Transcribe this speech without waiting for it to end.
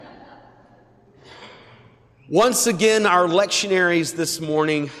Once again, our lectionaries this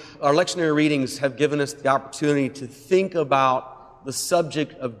morning, our lectionary readings have given us the opportunity to think about the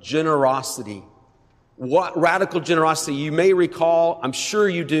subject of generosity. What radical generosity? You may recall, I'm sure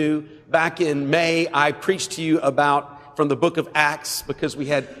you do, back in May, I preached to you about from the book of Acts, because we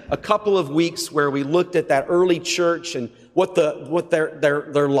had a couple of weeks where we looked at that early church and what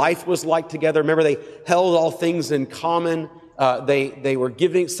their life was like together. Remember, they held all things in common. They were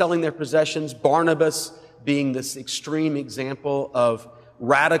selling their possessions. Barnabas being this extreme example of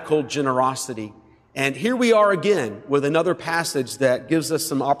radical generosity. And here we are again with another passage that gives us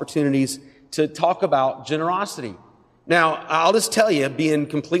some opportunities to talk about generosity. Now, I'll just tell you, being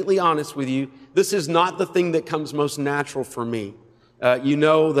completely honest with you, this is not the thing that comes most natural for me. You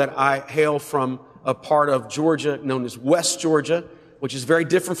know that I hail from a part of Georgia known as West Georgia, which is very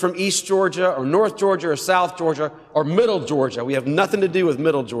different from East Georgia or North Georgia or South Georgia or Middle Georgia. We have nothing to do with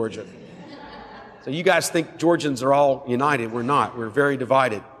Middle Georgia. So you guys think Georgians are all united. We're not. We're very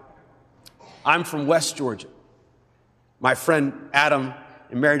divided. I'm from West Georgia. My friend Adam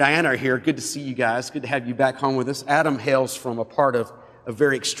and Mary Diana are here. Good to see you guys. Good to have you back home with us. Adam hails from a part of a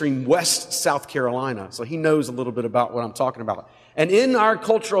very extreme West South Carolina, so he knows a little bit about what I'm talking about. And in our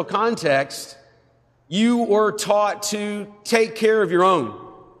cultural context, you were taught to take care of your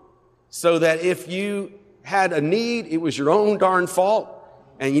own, so that if you had a need, it was your own darn fault,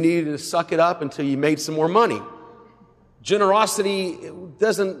 and you needed to suck it up until you made some more money. Generosity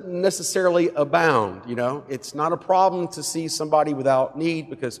doesn't necessarily abound, you know. It's not a problem to see somebody without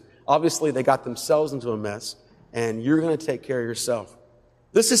need, because obviously they got themselves into a mess, and you're going to take care of yourself.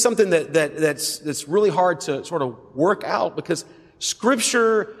 This is something that's really hard to sort of work out, because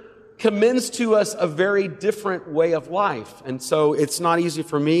Scripture commends to us a very different way of life. And so it's not easy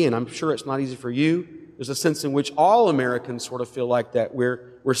for me, and I'm sure it's not easy for you. There's a sense in which all Americans sort of feel like that.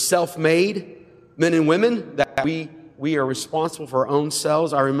 We're self-made men and women, that we are responsible for our own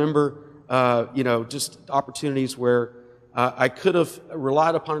selves. I remember, just opportunities where I could have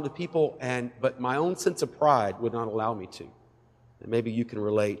relied upon other people, but my own sense of pride would not allow me to. And maybe you can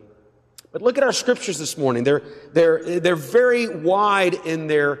relate. But look at our scriptures this morning. They're very wide in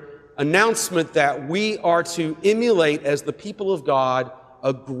their announcement that we are to emulate, as the people of God,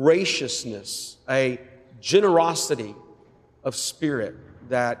 a graciousness, a generosity of spirit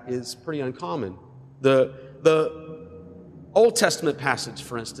that is pretty uncommon. The Old Testament passage,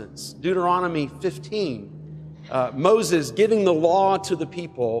 for instance, Deuteronomy 15, Moses giving the law to the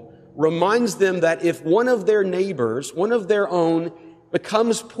people, reminds them that if one of their neighbors, one of their own,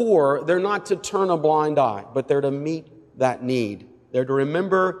 becomes poor, they're not to turn a blind eye, but they're to meet that need. They're to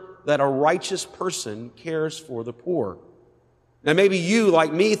remember that a righteous person cares for the poor. Now, maybe you,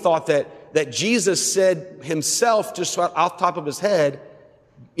 like me, thought that Jesus said himself, just off the top of his head,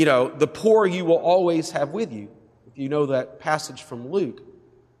 the poor you will always have with you, if you know that passage from Luke.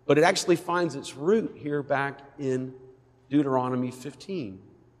 But it actually finds its root here back in Deuteronomy 15.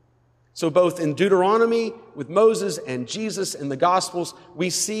 So both in Deuteronomy with Moses and Jesus in the Gospels, we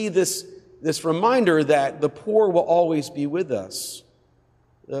see this reminder that the poor will always be with us.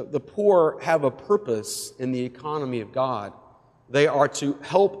 The poor have a purpose in the economy of God. They are to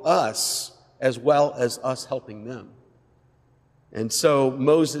help us as well as us helping them. And so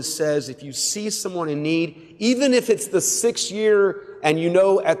Moses says, if you see someone in need, even if it's the 6th year and you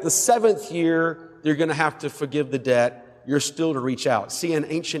know at the 7th year you're going to have to forgive the debt, you're still to reach out. See, in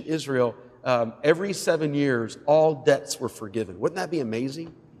ancient Israel, every 7 years, all debts were forgiven. Wouldn't that be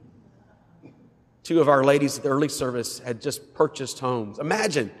amazing? 2 of our ladies at the early service had just purchased homes.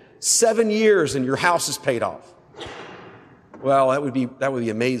 Imagine 7 years and your house is paid off. Well, that would be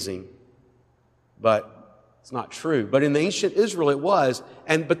amazing, but it's not true. But in the ancient Israel, it was.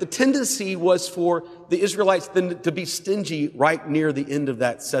 But the tendency was for the Israelites then to be stingy right near the end of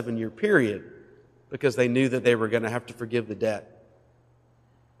that 7-year period, because they knew that they were going to have to forgive the debt.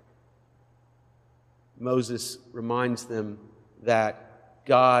 Moses reminds them that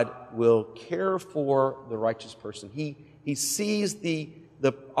God will care for the righteous person. He sees the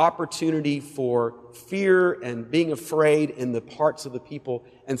opportunity for fear and being afraid in the hearts of the people.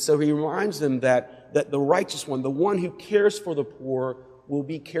 And so he reminds them that the righteous one, the one who cares for the poor, will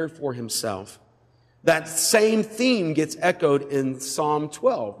be cared for himself. That same theme gets echoed in Psalm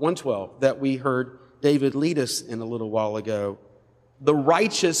 112, that we heard David lead us in a little while ago. The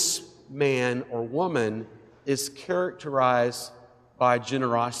righteous man or woman is characterized by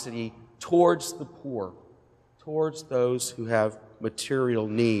generosity towards the poor, towards those who have material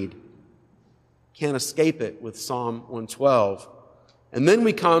need. Can't escape it with Psalm 112. And then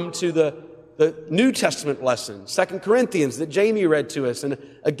we come to the New Testament lesson, 2 Corinthians that Jamie read to us. And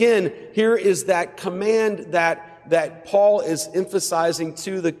again, here is that command that Paul is emphasizing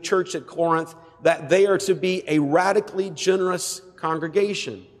to the church at Corinth, that they are to be a radically generous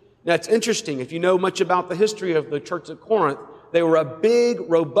congregation. Now, it's interesting. If you know much about the history of the church at Corinth, they were a big,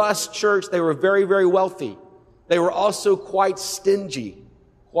 robust church. They were very, very wealthy. They were also quite stingy,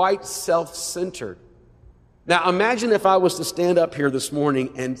 quite self-centered. Now, imagine if I was to stand up here this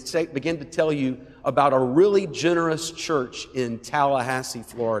morning and begin to tell you about a really generous church in Tallahassee,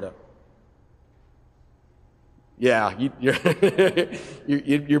 Florida. Yeah,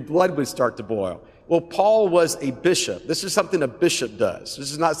 your blood would start to boil. Well, Paul was a bishop. This is something a bishop does.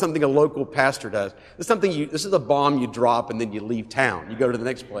 This is not something a local pastor does. This is a bomb you drop and then you leave town. You go to the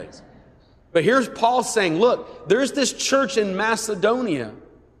next place. But here's Paul saying, look, there's this church in Macedonia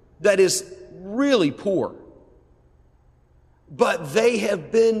that is really poor. But they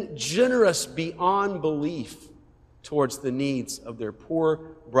have been generous beyond belief towards the needs of their poor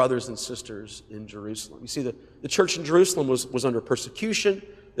brothers and sisters in Jerusalem. You see, the church in Jerusalem was under persecution.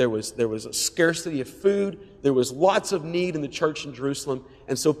 There was a scarcity of food. There was lots of need in the church in Jerusalem.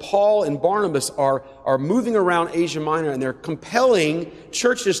 And so Paul and Barnabas are moving around Asia Minor, and they're compelling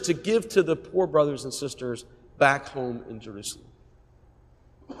churches to give to the poor brothers and sisters back home in Jerusalem.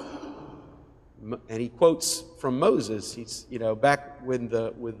 And he quotes from Moses. He's, back with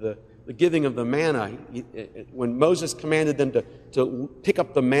the giving of the manna, when Moses commanded them to pick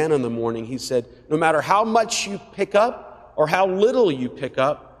up the manna in the morning, he said, no matter how much you pick up or how little you pick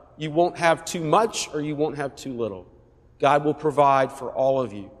up, you won't have too much or you won't have too little. God will provide for all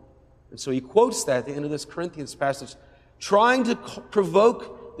of you. And so he quotes that at the end of this Corinthians passage, trying to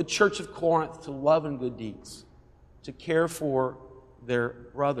provoke the church of Corinth to love and good deeds, to care for their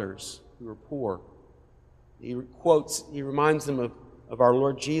brothers who are poor. He reminds them of our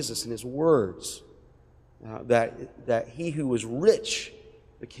Lord Jesus and his words, that he who was rich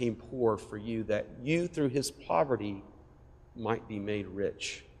became poor for you, that you through his poverty might be made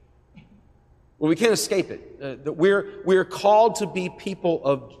rich. Well, we can't escape it. That we're called to be people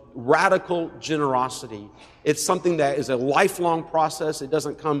of radical generosity. It's something that is a lifelong process. It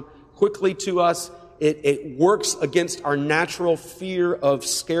doesn't come quickly to us. It works against our natural fear of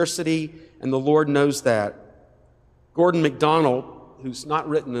scarcity, and the Lord knows that. Gordon MacDonald, who's not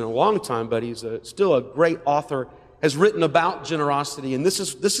written in a long time, but he's still a great author, has written about generosity, and this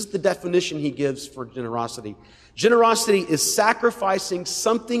is the definition he gives for generosity. Generosity is sacrificing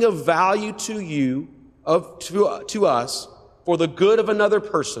something of value to you, to us, for the good of another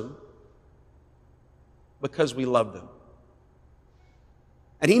person, because we love them.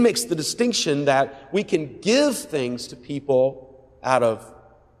 And he makes the distinction that we can give things to people out of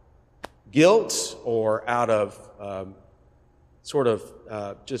guilt or out of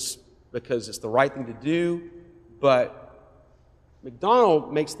just because it's the right thing to do. But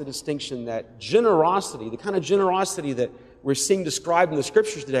MacDonald makes the distinction that generosity, the kind of generosity that we're seeing described in the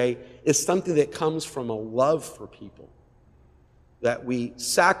Scriptures today, is something that comes from a love for people, that we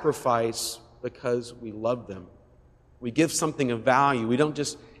sacrifice because we love them. We give something of value. We don't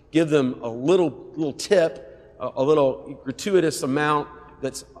just give them a little tip, a little gratuitous amount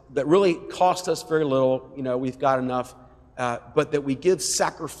that really cost us very little. We've got enough, but that we give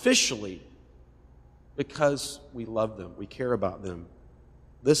sacrificially because we love them, we care about them.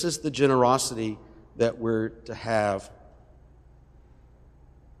 This is the generosity that we're to have.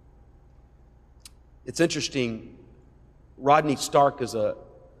 It's interesting. Rodney Stark is a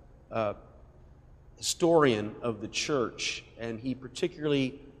historian of the church, and he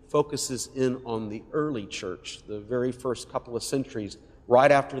particularly focuses in on the early church, the very first couple of centuries,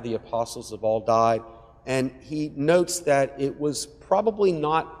 right after the apostles have all died. And he notes that it was probably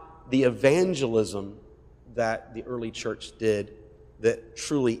not the evangelism that the early church did that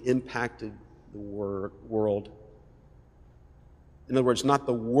truly impacted the world. In other words, not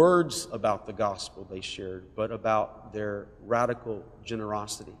the words about the gospel they shared, but about their radical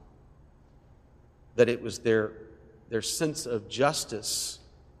generosity. That it was their sense of justice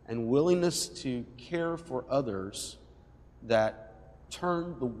and willingness to care for others that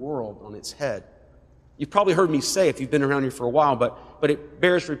turned the world on its head. You've probably heard me say, if you've been around here for a while, but it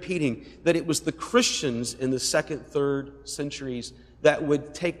bears repeating, that it was the Christians in the 2nd, 3rd centuries that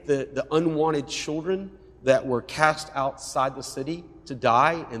would take the unwanted children that were cast outside the city to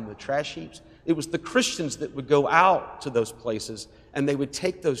die in the trash heaps. It was the Christians that would go out to those places, and they would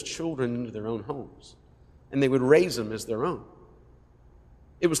take those children into their own homes, and they would raise them as their own.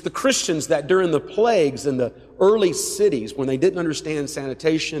 It was the Christians that during the plagues in the early cities, when they didn't understand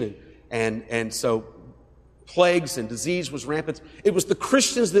sanitation, and so plagues and disease was rampant. It was the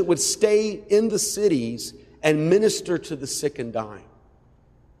Christians that would stay in the cities and minister to the sick and dying.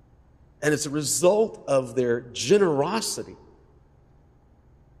 And as a result of their generosity,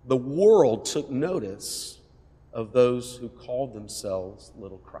 the world took notice of those who called themselves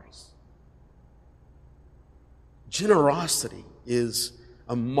little Christ. Generosity is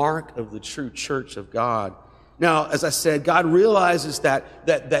a mark of the true church of God. Now, as I said, God realizes that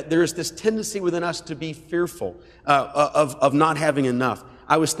there's this tendency within us to be fearful of not having enough.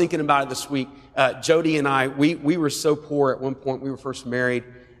 I was thinking about it this week. Jody and I, we were so poor at one point. We were first married.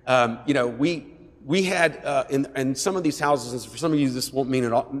 We had in some of these houses, and for some of you this won't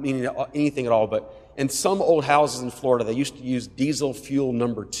mean anything at all, but in some old houses in Florida, they used to use diesel fuel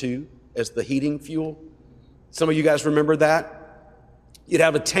number 2 as the heating fuel. Some of you guys remember that? You'd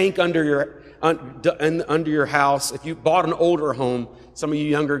have a tank under your house. If you bought an older home, some of you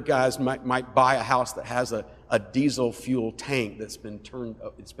younger guys might buy a house that has a diesel fuel tank that's been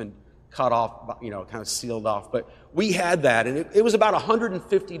it's been cut off, kind of sealed off. But we had that, and it was about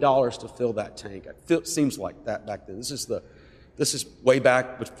 $150 to fill that tank. It seems like that back then. This is way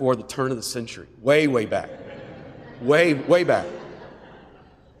back before the turn of the century. Way back. way back.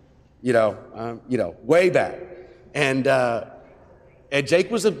 Way back. And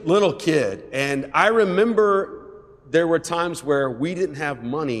Jake was a little kid, and I remember there were times where we didn't have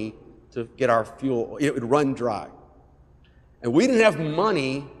money to get our fuel. It would run dry. And we didn't have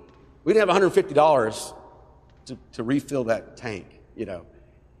money. We didn't have $150 to refill that tank,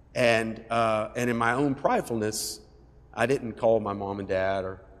 And in my own pridefulness, I didn't call my mom and dad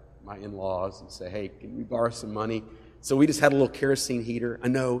or my in-laws and say, hey, can we borrow some money? So we just had a little kerosene heater. I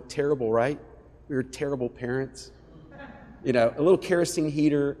know, terrible, right? We were terrible parents. A little kerosene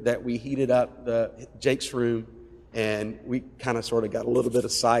heater that we heated up Jake's room, and we kind of sort of got a little bit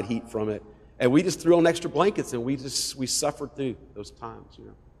of side heat from it. And we just threw on extra blankets, and we suffered through those times,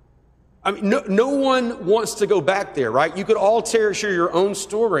 I mean, no one wants to go back there, right? You could all share your own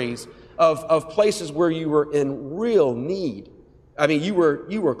stories of places where you were in real need. I mean, you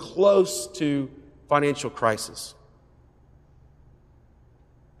were close to financial crisis.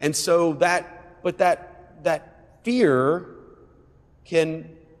 And so that fear can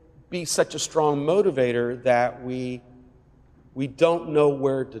be such a strong motivator that we don't know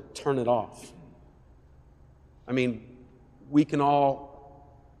where to turn it off. I mean, we can all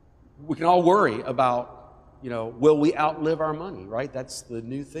worry about, will we outlive our money, right? That's the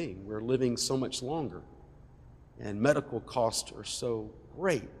new thing. We're living so much longer, and medical costs are so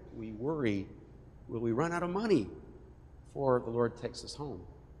great. We worry, will we run out of money before the Lord takes us home?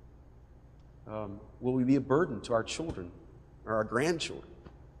 Will we be a burden to our children or our grandchildren,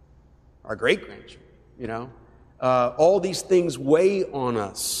 our great-grandchildren, all these things weigh on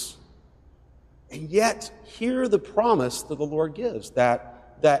us. And yet, hear the promise that the Lord gives,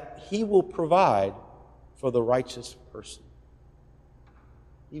 that He will provide for the righteous person.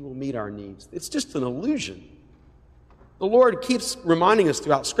 He will meet our needs. It's just an illusion. The Lord keeps reminding us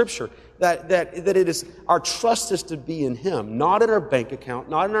throughout Scripture that it is our trust is to be in Him, not in our bank account,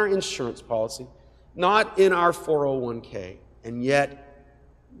 not in our insurance policy, not in our 401k. And yet,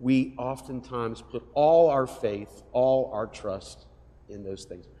 we oftentimes put all our faith, all our trust in those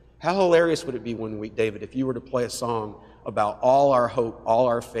things. How hilarious would it be one week, David, if you were to play a song about all our hope, all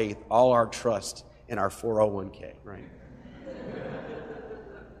our faith, all our trust in our 401k, right?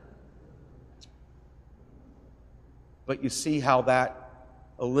 But you see how that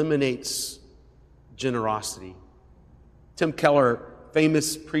eliminates generosity. Tim Keller,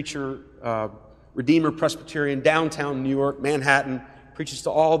 famous preacher, Redeemer Presbyterian, downtown New York, Manhattan, preaches to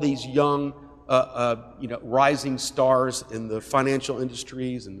all these young, rising stars in the financial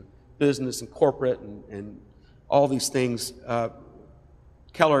industries and business and corporate and all these things.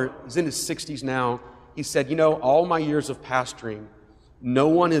 Keller is in his 60s now. He said, all my years of pastoring, no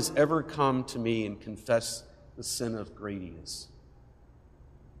one has ever come to me and confessed the sin of greediness.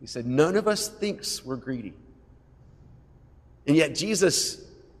 He said, none of us thinks we're greedy. And yet Jesus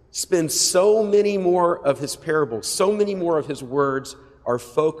spends so many more of his parables, so many more of his words are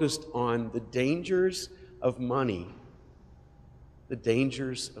focused on the dangers of money, the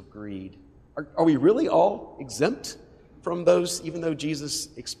dangers of greed. Are we really all exempt from those, even though Jesus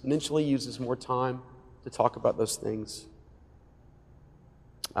exponentially uses more time to talk about those things?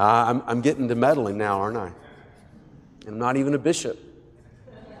 I'm getting to meddling now, aren't I? I'm not even a bishop.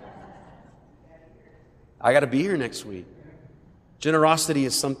 I got to be here next week. Generosity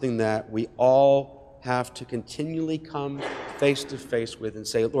is something that we all have to continually come face to face with and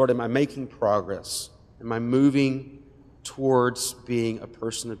say, Lord, am I making progress? Am I moving towards being a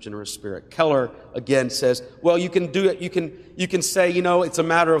person of generous spirit. Keller again says, well, you can do it. You can say, it's a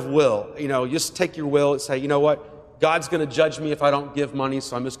matter of will. Just take your will and say, you know what? God's going to judge me if I don't give money,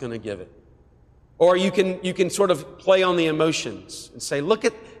 so I'm just going to give it. Or you can sort of play on the emotions and say, look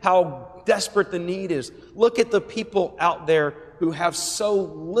at how desperate the need is. Look at the people out there who have so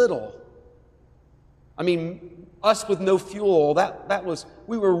little. I mean, us with no fuel,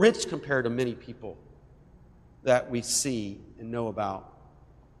 we were rich compared to many people that we see and know about.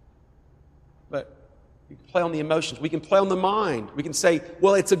 But we can play on the emotions. We can play on the mind. We can say,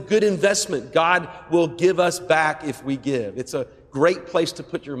 well, it's a good investment. God will give us back if we give. It's a great place to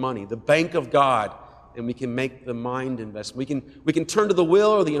put your money, the bank of God, and we can make the mind investment. We can turn to the will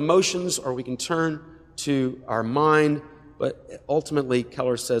or the emotions, or we can turn to our mind, but ultimately,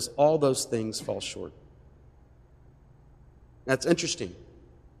 Keller says, all those things fall short. That's interesting.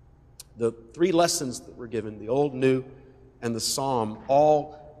 The three lessons that were given, the Old, New, and the Psalm,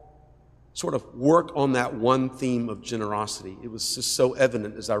 all sort of work on that one theme of generosity. It was just so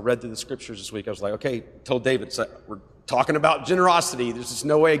evident as I read through the scriptures this week. I was like, okay, told David, we're talking about generosity. There's just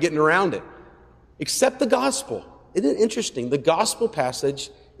no way of getting around it. Except the gospel. Isn't it interesting? The gospel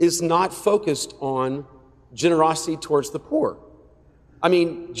passage is not focused on generosity towards the poor. I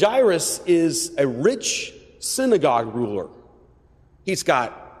mean, Jairus is a rich synagogue ruler. He's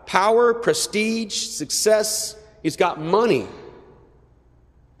got power, prestige, success. He's got money.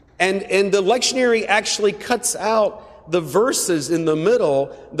 And the lectionary actually cuts out the verses in the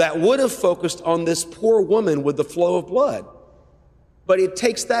middle that would have focused on this poor woman with the flow of blood. But it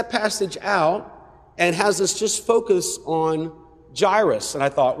takes that passage out and has us just focus on Jairus. And I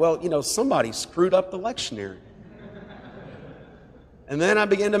thought, well, somebody screwed up the lectionary. And then I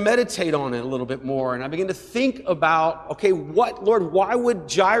began to meditate on it a little bit more, and I began to think about, okay, Lord, why would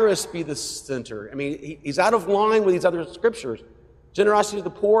Jairus be the center? I mean, he's out of line with these other scriptures. Generosity to the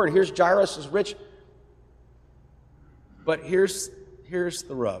poor, and here's Jairus is rich. But here's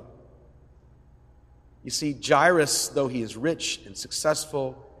the rub. You see, Jairus, though he is rich and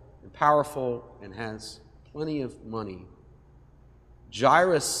successful and powerful and has plenty of money,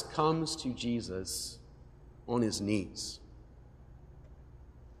 Jairus comes to Jesus on his knees,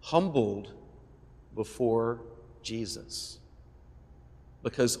 humbled before Jesus.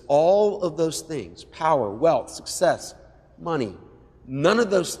 Because all of those things, power, wealth, success, money, none of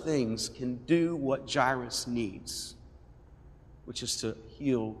those things can do what Jairus needs, which is to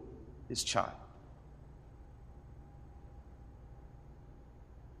heal his child.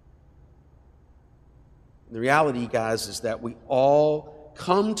 And the reality, guys, is that we all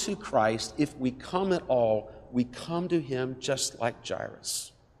come to Christ. If we come at all, we come to him just like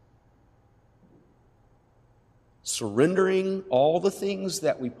Jairus, surrendering all the things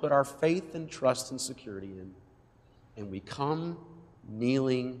that we put our faith and trust and security in, and we come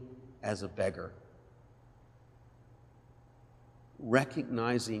kneeling as a beggar,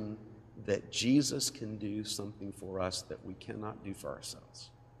 recognizing that Jesus can do something for us that we cannot do for ourselves.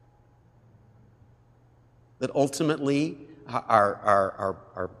 That ultimately our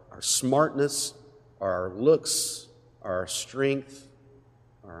smartness, our looks, our strength,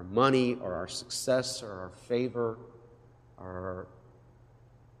 our money, or our success, or our favor, our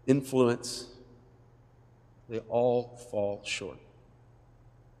influence, they all fall short.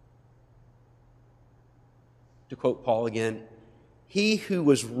 To quote Paul again, he who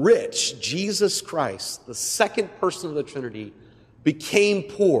was rich, Jesus Christ, the second person of the Trinity, became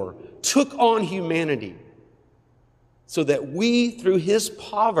poor, took on humanity, so that we, through his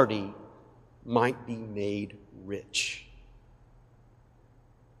poverty, might be made rich.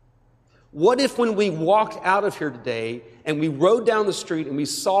 What if when we walked out of here today and we rode down the street and we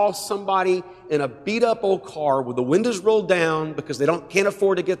saw somebody in a beat-up old car with the windows rolled down because they can't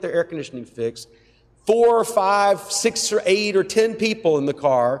afford to get their air conditioning fixed, 4 or 5, 6 or 8 or 10 people in the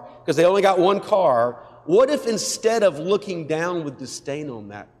car because they only got one car? What if instead of looking down with disdain on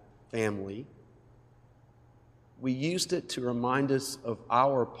that family, we used it to remind us of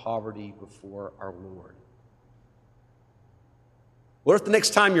our poverty before our Lord? What if the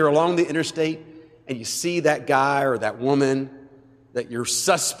next time you're along the interstate and you see that guy or that woman that you're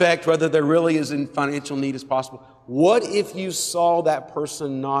suspect whether there really is in financial need as possible, what if you saw that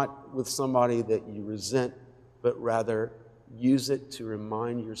person not with somebody that you resent, but rather use it to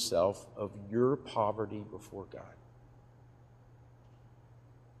remind yourself of your poverty before God?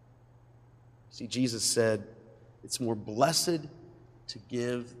 See, Jesus said, it's more blessed to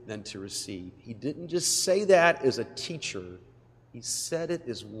give than to receive. He didn't just say that as a teacher. He said it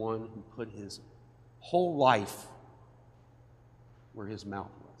as one who put his whole life where his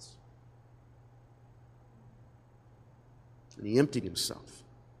mouth was. And he emptied himself.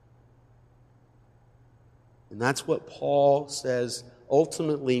 And that's what Paul says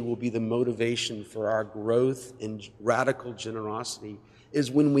ultimately will be the motivation for our growth in radical generosity, is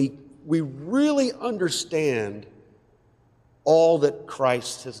when we really understand all that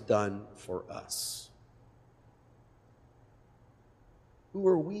Christ has done for us. Who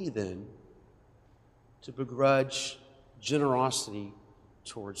are we then to begrudge generosity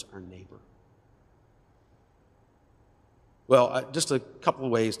towards our neighbor? Well, just a couple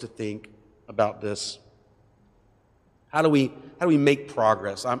of ways to think about this. How do we make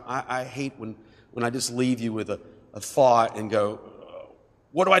progress? I hate when I just leave you with a thought and go,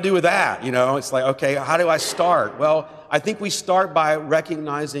 what do I do with that? You know, it's like, okay, how do I start? Well, I think we start by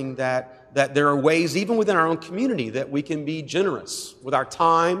recognizing that there are ways, even within our own community, that we can be generous with our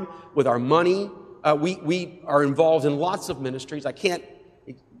time, with our money. We are involved in lots of ministries. I can't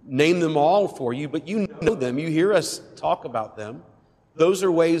name them all for you, but you know them. You hear us talk about them. Those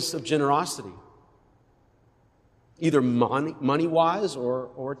are ways of generosity, either money-wise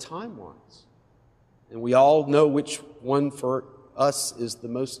or time-wise. And we all know which one for us is the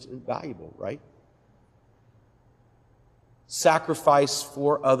most valuable, right? Sacrifice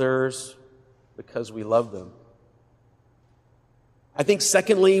for others because we love them. I think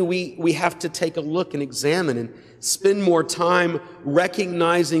secondly, we have to take a look and examine and spend more time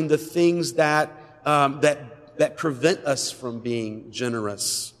recognizing the things that prevent us from being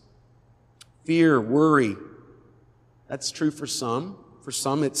generous. Fear, worry. That's true for some. For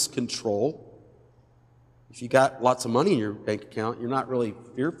some, it's control. If you got lots of money in your bank account, you're not really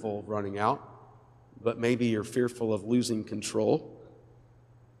fearful of running out, but maybe you're fearful of losing control.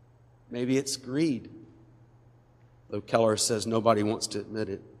 Maybe it's greed, though Keller says nobody wants to admit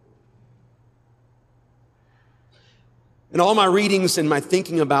it. In all my readings and my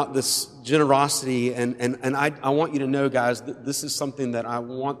thinking about this generosity, and I want you to know, guys, that this is something that I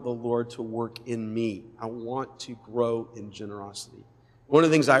want the Lord to work in me. I want to grow in generosity. One of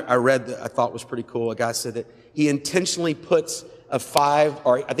the things I read that I thought was pretty cool, a guy said that he intentionally puts a $5,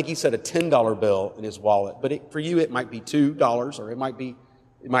 or I think he said a $10 bill in his wallet. But for you, it might be $2, or it might be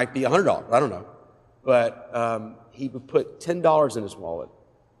 $100. I don't know. But he would put $10 in his wallet,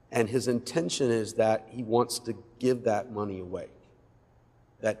 and his intention is that he wants to give that money away.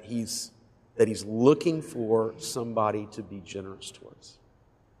 That he's looking for somebody to be generous towards.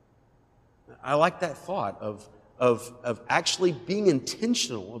 I like that thought of actually being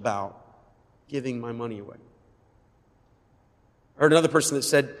intentional about giving my money away. I heard another person that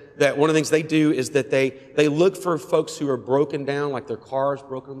said that one of the things they do is that they look for folks who are broken down, like their car is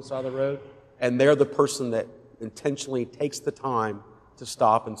broken on the side of the road, and they're the person that intentionally takes the time to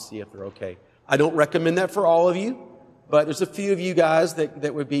stop and see if they're okay. I don't recommend that for all of you, but there's a few of you guys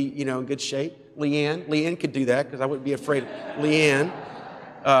that would be, in good shape. Leanne could do that, because I wouldn't be afraid of Leanne.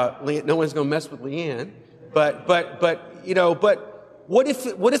 No one's going to mess with Leanne. But what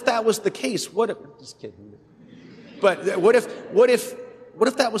if that was the case? Just kidding. But what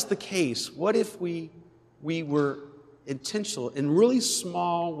if that was the case? What if we were intentional in really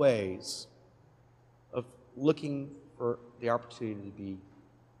small ways of looking for the opportunity to be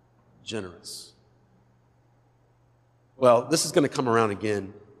generous? Well, this is going to come around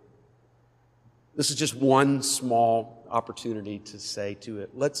again. This is just one small opportunity to say to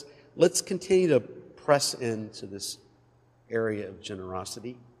it, let's continue to press into this area of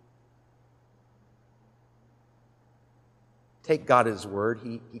generosity. Take God at His word.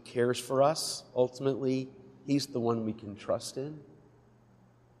 He cares for us. Ultimately, He's the one we can trust in.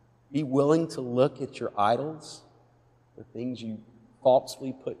 Be willing to look at your idols, the things you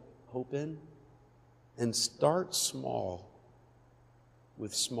falsely put hope in, and start small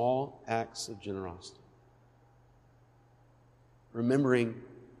with small acts of generosity. Remembering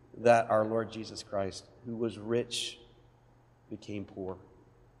that our Lord Jesus Christ, who was rich, became poor.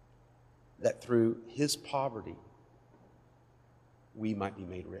 That through His poverty, we might be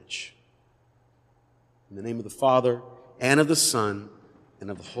made rich. In the name of the Father, and of the Son, and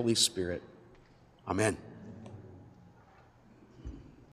of the Holy Spirit. Amen.